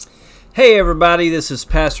Hey everybody, this is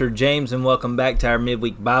Pastor James and welcome back to our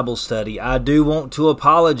midweek Bible study. I do want to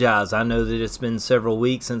apologize. I know that it's been several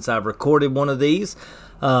weeks since I've recorded one of these.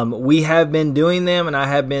 We have been doing them and I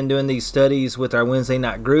have been doing these studies with our Wednesday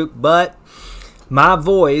night group, but my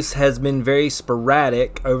voice has been very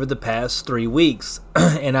sporadic over the past 3 weeks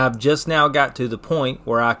and I've just now got to the point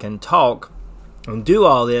where I can talk and do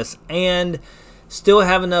all this and still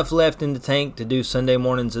have enough left in the tank to do Sunday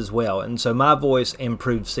mornings as well. And so my voice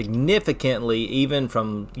improved significantly even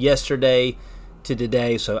from yesterday to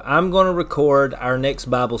today. So I'm going to record our next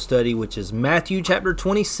Bible study, which is Matthew chapter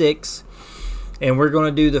 26. And we're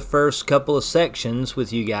going to do the first couple of sections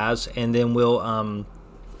with you guys. And then we'll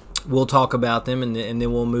talk about them and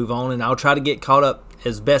then we'll move on. And I'll try to get caught up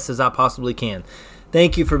as best as I possibly can.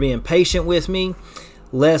 Thank you for being patient with me.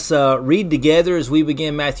 Let's read together as we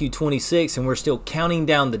begin Matthew 26, and we're still counting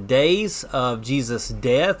down the days of Jesus'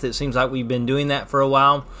 death. It seems like we've been doing that for a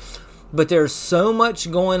while, but there's so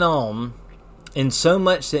much going on and so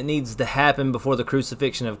much that needs to happen before the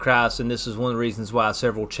crucifixion of Christ, and this is one of the reasons why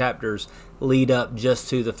several chapters lead up just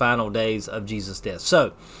to the final days of Jesus' death.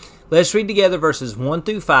 So, let's read together verses 1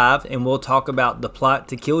 through 5, and we'll talk about the plot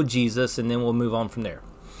to kill Jesus, and then we'll move on from there.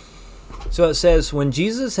 So it says, when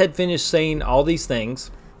Jesus had finished saying all these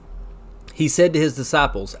things, he said to his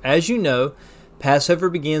disciples, "As you know, Passover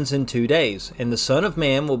begins in 2 days, and the Son of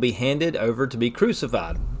Man will be handed over to be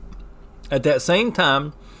crucified." At that same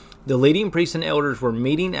time, the leading priests and elders were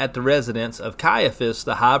meeting at the residence of Caiaphas,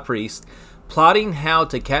 the high priest, plotting how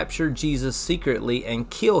to capture Jesus secretly and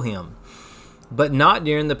kill him, but not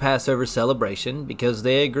during the Passover celebration, because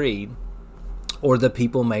they agreed, or the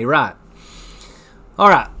people may riot. All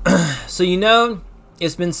right, so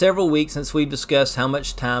it's been several weeks since we've discussed how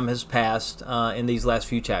much time has passed in these last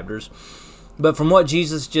few chapters. But from what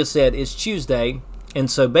Jesus just said, it's Tuesday, and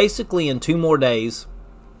so basically in 2 more days,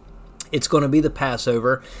 it's going to be the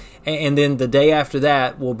Passover, and then the day after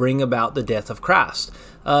that will bring about the death of Christ.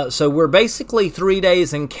 So we're basically 3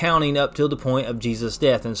 days and counting up till the point of Jesus'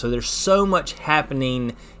 death, and so there's so much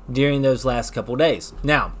happening during those last couple days.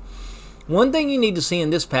 Now, one thing you need to see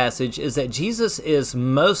in this passage is that Jesus is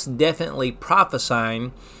most definitely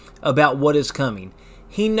prophesying about what is coming.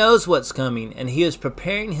 He knows what's coming, and he is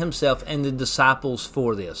preparing himself and the disciples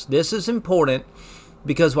for this. This is important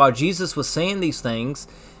because while Jesus was saying these things,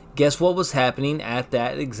 guess what was happening at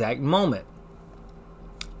that exact moment?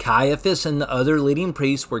 Caiaphas and the other leading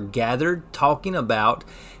priests were gathered talking about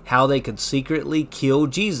how they could secretly kill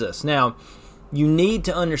Jesus. Now, you need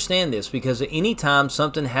to understand this because at any time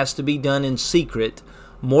something has to be done in secret,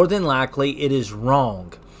 more than likely it is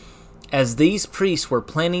wrong. As these priests were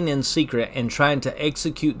planning in secret and trying to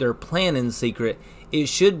execute their plan in secret, it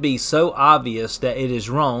should be so obvious that it is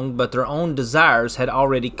wrong, but their own desires had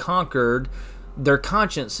already conquered their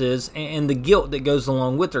consciences and the guilt that goes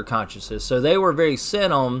along with their consciences. So they were very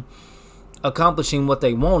set on accomplishing what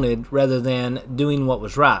they wanted rather than doing what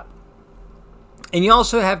was right. And you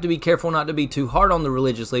also have to be careful not to be too hard on the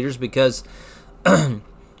religious leaders because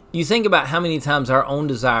you think about how many times our own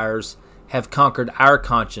desires have conquered our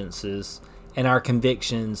consciences and our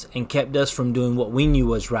convictions and kept us from doing what we knew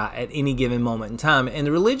was right at any given moment in time. And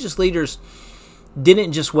the religious leaders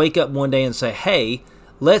didn't just wake up one day and say, "Hey,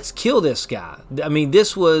 let's kill this guy." I mean,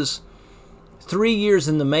 this was 3 years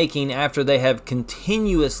in the making after they have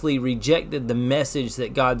continuously rejected the message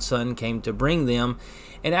that God's Son came to bring them.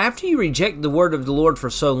 And after you reject the word of the Lord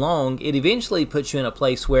for so long, it eventually puts you in a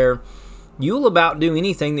place where you'll about do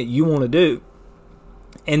anything that you want to do.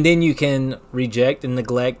 And then you can reject and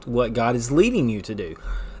neglect what God is leading you to do.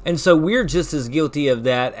 And so we're just as guilty of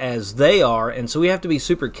that as they are. And so we have to be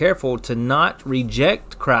super careful to not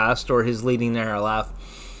reject Christ or his leading in our life,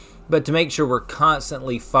 but to make sure we're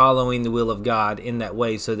constantly following the will of God in that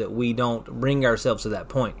way so that we don't bring ourselves to that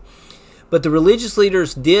point. But the religious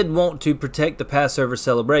leaders did want to protect the Passover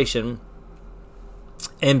celebration,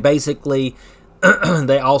 and basically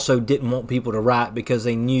they also didn't want people to riot because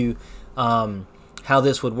they knew how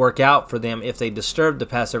this would work out for them if they disturbed the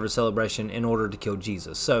Passover celebration in order to kill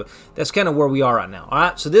Jesus. So that's kind of where we are right now. All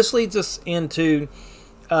right, so this leads us into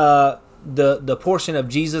the portion of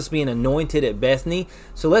Jesus being anointed at Bethany.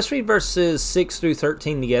 So let's read verses 6 through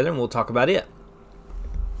 13 together, and we'll talk about it.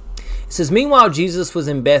 It says, "Meanwhile, Jesus was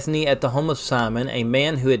in Bethany at the home of Simon, a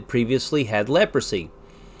man who had previously had leprosy.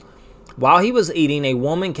 While he was eating, a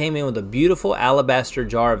woman came in with a beautiful alabaster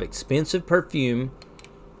jar of expensive perfume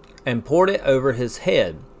and poured it over his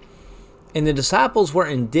head. And the disciples were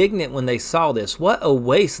indignant when they saw this. 'What a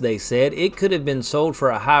waste,' they said. 'It could have been sold for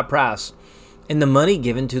a high price and the money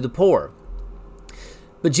given to the poor.'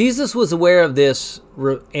 But Jesus was aware of this,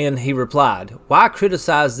 and he replied, "Why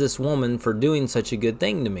criticize this woman for doing such a good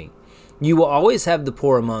thing to me? You will always have the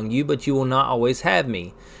poor among you, but you will not always have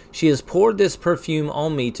me. She has poured this perfume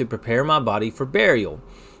on me to prepare my body for burial.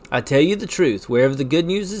 I tell you the truth, wherever the good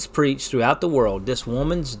news is preached throughout the world, this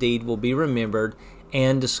woman's deed will be remembered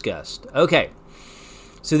and discussed." Okay,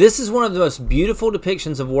 so this is one of the most beautiful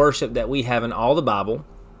depictions of worship that we have in all the Bible.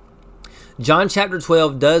 John chapter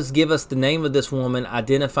 12 does give us the name of this woman,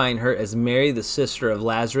 identifying her as Mary, the sister of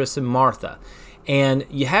Lazarus and Martha. And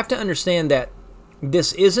you have to understand that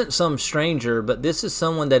this isn't some stranger, but this is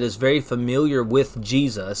someone that is very familiar with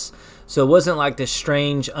Jesus. So it wasn't like this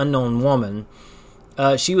strange, unknown woman.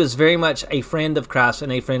 She was very much a friend of Christ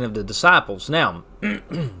and a friend of the disciples. Now,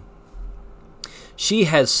 she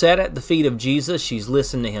has sat at the feet of Jesus. She's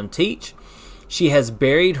listened to him teach. She has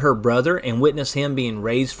buried her brother and witnessed him being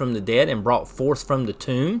raised from the dead and brought forth from the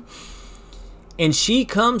tomb. And she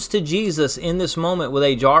comes to Jesus in this moment with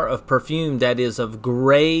a jar of perfume that is of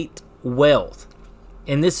great wealth.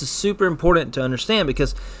 And this is super important to understand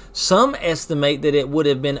because some estimate that it would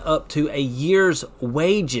have been up to a year's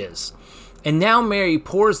wages. And now Mary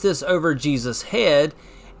pours this over Jesus' head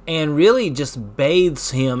and really just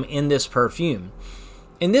bathes him in this perfume.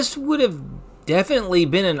 And this would have definitely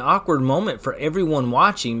been an awkward moment for everyone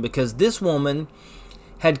watching because this woman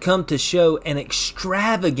had come to show an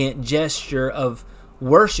extravagant gesture of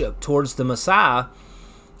worship towards the Messiah,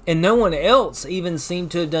 and no one else even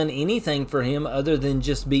seemed to have done anything for him other than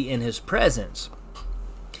just be in his presence.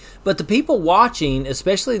 But the people watching,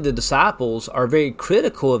 especially the disciples, are very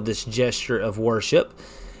critical of this gesture of worship.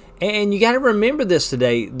 And you got to remember this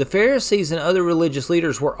today. The Pharisees and other religious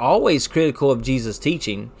leaders were always critical of Jesus'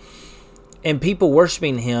 teaching and people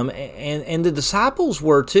worshiping him, and the disciples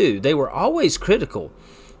were too. They were always critical.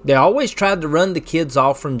 They always tried to run the kids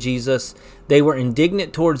off from Jesus. They were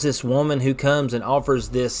indignant towards this woman who comes and offers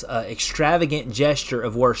this extravagant gesture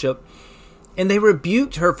of worship. And they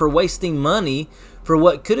rebuked her for wasting money for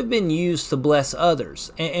what could have been used to bless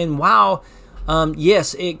others. And while,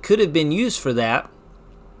 yes, it could have been used for that,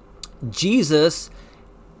 Jesus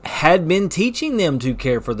had been teaching them to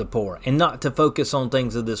care for the poor and not to focus on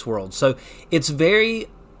things of this world. So it's very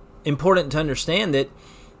important to understand that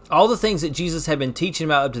all the things that Jesus had been teaching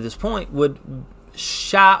about up to this point would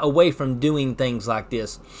shy away from doing things like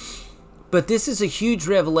this. But this is a huge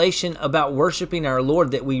revelation about worshiping our Lord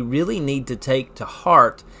that we really need to take to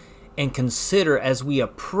heart and consider as we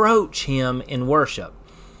approach him in worship.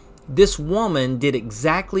 This woman did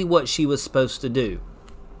exactly what she was supposed to do.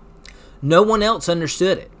 No one else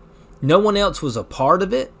understood it. No one else was a part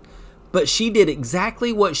of it, but she did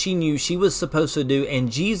exactly what she knew she was supposed to do,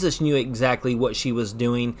 and Jesus knew exactly what she was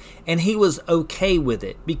doing, and he was okay with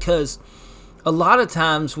it. Because a lot of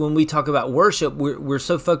times when we talk about worship, we're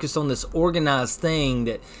so focused on this organized thing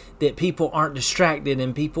that people aren't distracted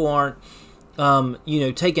and people aren't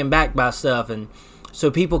taken back by stuff, and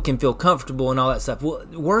so people can feel comfortable and all that stuff. Well,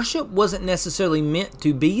 worship wasn't necessarily meant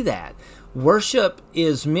to be that. Worship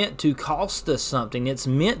is meant to cost us something. It's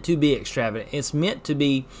meant to be extravagant. It's meant to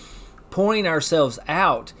be pouring ourselves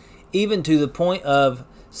out, even to the point of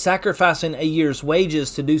sacrificing a year's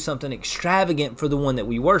wages to do something extravagant for the one that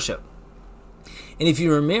we worship. And if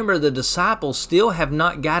you remember, the disciples still have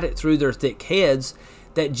not got it through their thick heads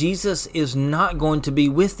that Jesus is not going to be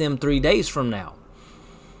with them 3 days from now.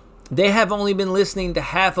 They have only been listening to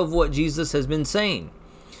half of what Jesus has been saying.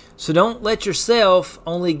 So don't let yourself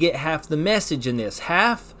only get half the message in this.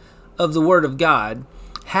 Half of the Word of God,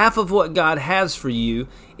 half of what God has for you.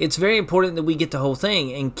 It's very important that we get the whole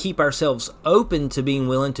thing and keep ourselves open to being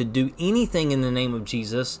willing to do anything in the name of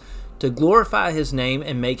Jesus to glorify his name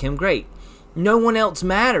and make him great. No one else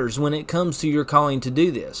matters when it comes to your calling to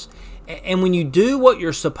do this. And when you do what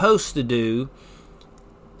you're supposed to do,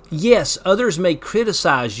 yes, others may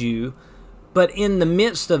criticize you, but in the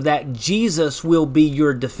midst of that, Jesus will be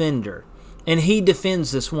your defender. And he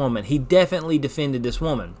defends this woman. He definitely defended this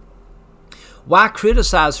woman. Why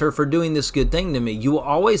criticize her for doing this good thing to me? You will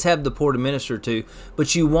always have the poor to minister to,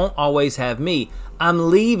 but you won't always have me.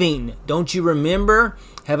 I'm leaving. Don't you remember?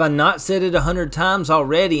 Have I not said it 100 times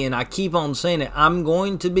already? And I keep on saying it. I'm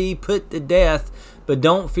going to be put to death, but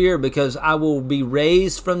don't fear, because I will be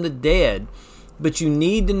raised from the dead. But you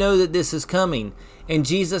need to know that this is coming. And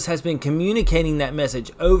Jesus has been communicating that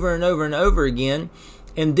message over and over and over again.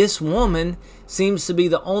 And this woman seems to be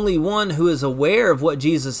the only one who is aware of what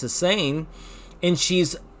Jesus is saying. And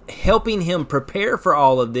she's helping him prepare for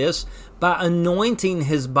all of this by anointing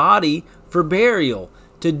his body for burial,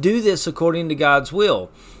 to do this according to God's will.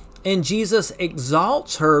 And Jesus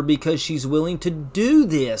exalts her because she's willing to do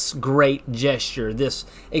this great gesture, this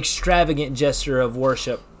extravagant gesture of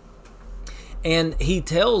worship. And he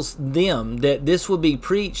tells them that this will be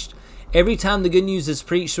preached. Every time the good news is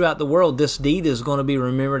preached throughout the world, this deed is going to be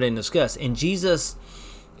remembered and discussed. And Jesus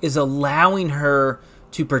is allowing her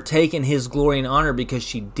to partake in his glory and honor because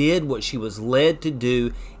she did what she was led to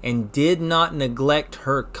do and did not neglect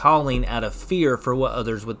her calling out of fear for what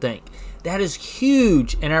others would think. That is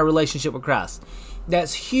huge in our relationship with Christ.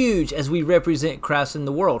 That's huge as we represent Christ in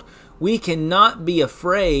the world. We cannot be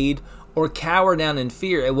afraid or cower down in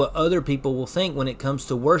fear at what other people will think when it comes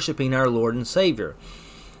to worshiping our Lord and Savior.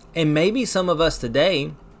 And maybe some of us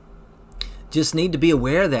today just need to be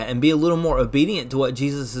aware of that and be a little more obedient to what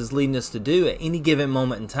Jesus is leading us to do at any given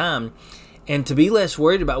moment in time, and to be less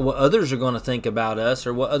worried about what others are going to think about us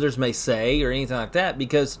or what others may say or anything like that,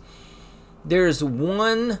 because there's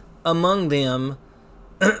one among them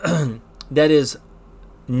that is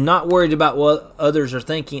not worried about what others are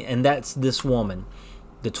thinking, and that's this woman.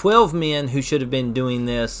 The 12 men who should have been doing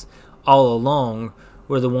this all along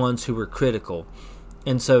were the ones who were critical.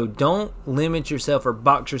 And so don't limit yourself or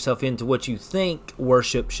box yourself into what you think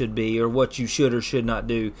worship should be or what you should or should not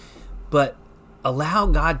do, but allow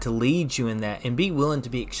God to lead you in that and be willing to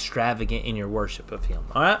be extravagant in your worship of Him.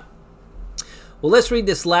 All right? Well, let's read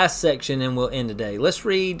this last section and we'll end today. Let's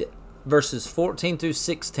read verses 14 through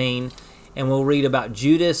 16, and we'll read about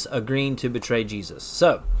Judas agreeing to betray Jesus.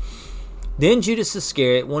 So, then Judas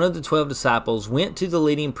Iscariot, one of the 12 disciples, went to the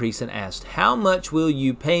leading priests and asked, "How much will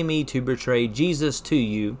you pay me to betray Jesus to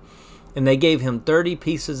you?" And they gave him 30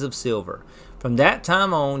 pieces of silver. From that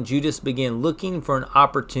time on, Judas began looking for an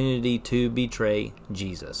opportunity to betray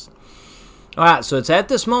Jesus. All right, so it's at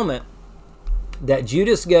this moment that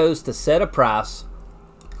Judas goes to set a price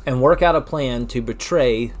and work out a plan to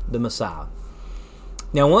betray the Messiah.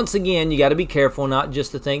 Now, once again, you got to be careful not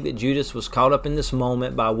just to think that Judas was caught up in this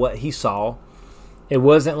moment by what he saw. It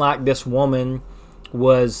wasn't like this woman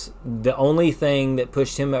was the only thing that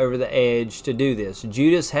pushed him over the edge to do this.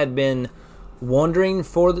 Judas had been wandering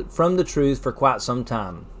from the truth for quite some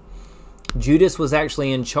time. Judas was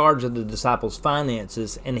actually in charge of the disciples'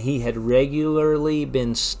 finances, and he had regularly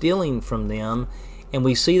been stealing from them, and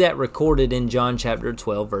we see that recorded in John chapter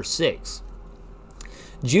 12, verse 6.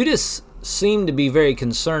 Judas seemed to be very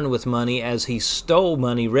concerned with money as he stole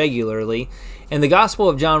money regularly, and the Gospel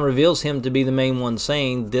of John reveals him to be the main one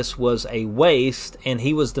saying this was a waste, and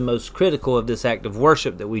he was the most critical of this act of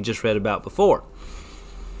worship that we just read about before.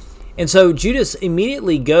 And so Judas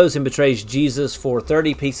immediately goes and betrays Jesus for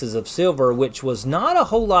 30 pieces of silver, which was not a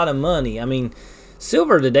whole lot of money. I mean,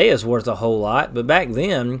 silver today is worth a whole lot, but back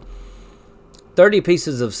then, 30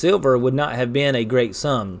 pieces of silver would not have been a great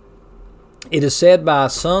sum. It is said by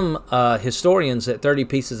some historians that 30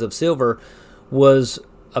 pieces of silver was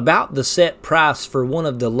about the set price for one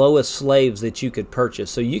of the lowest slaves that you could purchase.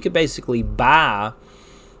 So you could basically buy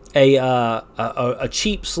a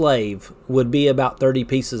cheap slave would be about 30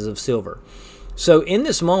 pieces of silver. So in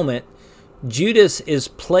this moment, Judas is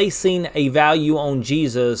placing a value on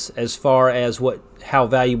Jesus as far as how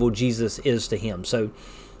valuable Jesus is to him. So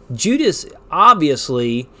Judas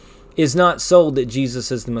obviously is not sold that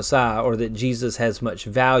Jesus is the Messiah or that Jesus has much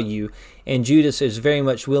value, and Judas is very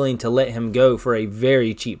much willing to let him go for a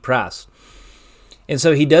very cheap price. And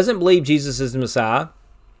so he doesn't believe Jesus is the Messiah.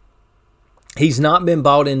 He's not been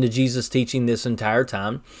bought into Jesus' teaching this entire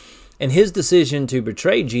time, and his decision to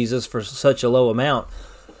betray Jesus for such a low amount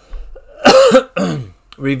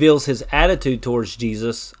reveals his attitude towards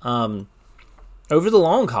Jesus over the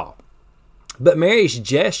long haul. But Mary's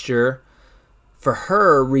gesture for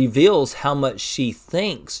her reveals how much she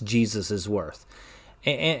thinks Jesus is worth.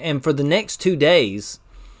 And for the next 2 days,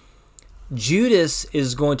 Judas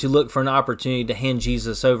is going to look for an opportunity to hand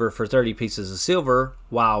Jesus over for 30 pieces of silver,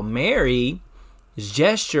 while Mary's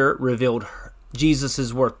gesture revealed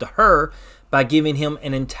Jesus' worth to her by giving him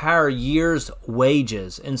an entire year's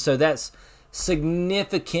wages. And so that's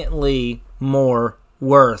significantly more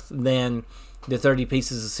worth than the 30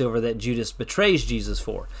 pieces of silver that Judas betrays Jesus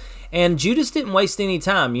for. And Judas didn't waste any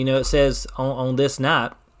time. You know, it says on this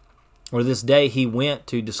night, or this day, he went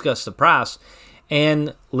to discuss the price.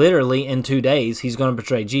 And literally in 2 days, he's going to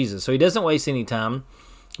betray Jesus. So he doesn't waste any time.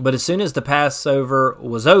 But as soon as the Passover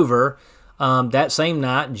was over, that same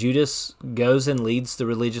night, Judas goes and leads the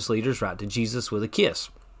religious leaders right to Jesus with a kiss.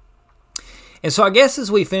 And so I guess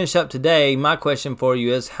as we finish up today, my question for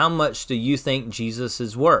you is, how much do you think Jesus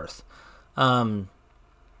is worth?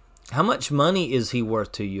 How much money is he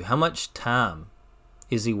worth to you? How much time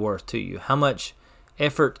is he worth to you? How much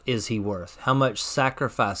effort is he worth? How much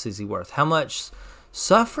sacrifice is he worth? How much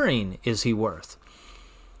suffering is he worth?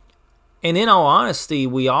 And in all honesty,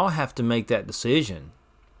 we all have to make that decision.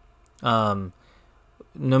 No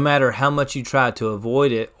matter how much you try to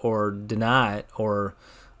avoid it or deny it or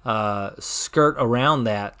skirt around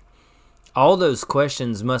that, all those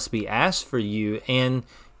questions must be asked for you, and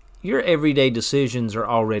your everyday decisions are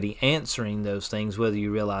already answering those things, whether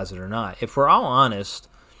you realize it or not. If we're all honest,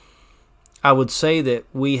 I would say that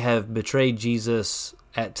we have betrayed Jesus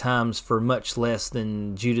at times for much less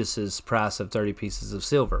than Judas's price of 30 pieces of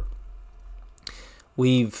silver.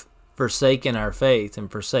 We've forsaken our faith and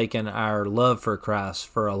forsaken our love for Christ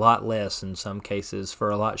for a lot less in some cases, for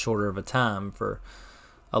a lot shorter of a time, for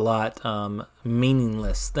a lot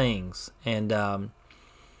meaningless things. And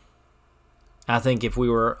I think if we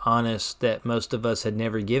were honest that most of us had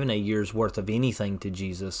never given a year's worth of anything to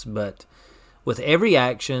Jesus, but with every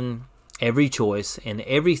action, every choice, and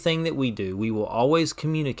everything that we do, we will always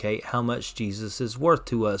communicate how much Jesus is worth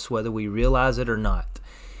to us, whether we realize it or not.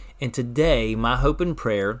 And today, my hope and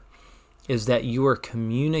prayer is that you are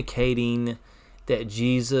communicating that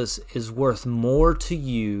Jesus is worth more to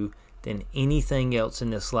you than anything else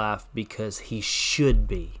in this life, because he should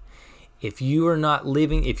be. If you are not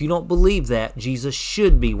living, if you don't believe that, Jesus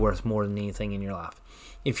should be worth more than anything in your life.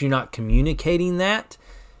 If you're not communicating that,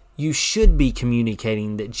 you should be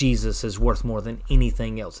communicating that Jesus is worth more than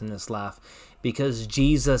anything else in this life, because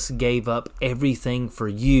Jesus gave up everything for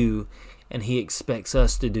you, and he expects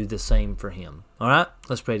us to do the same for him. All right,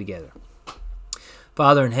 let's pray together.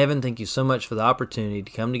 Father in heaven, thank you so much for the opportunity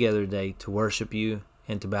to come together today to worship you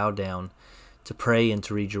and to bow down, to pray and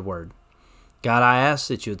to read your word. God, I ask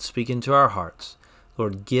that you would speak into our hearts.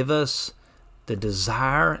 Lord, give us the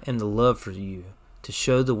desire and the love for you to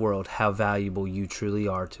show the world how valuable you truly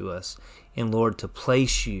are to us. And Lord, to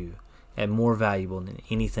place you at more valuable than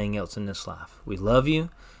anything else in this life. We love you.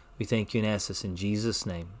 We thank you and ask this in Jesus'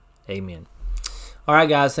 name. Amen. All right,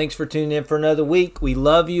 guys, thanks for tuning in for another week. We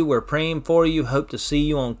love you. We're praying for you. Hope to see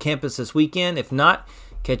you on campus this weekend. If not,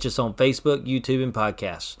 catch us on Facebook, YouTube, and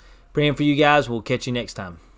podcasts. Praying for you guys. We'll catch you next time.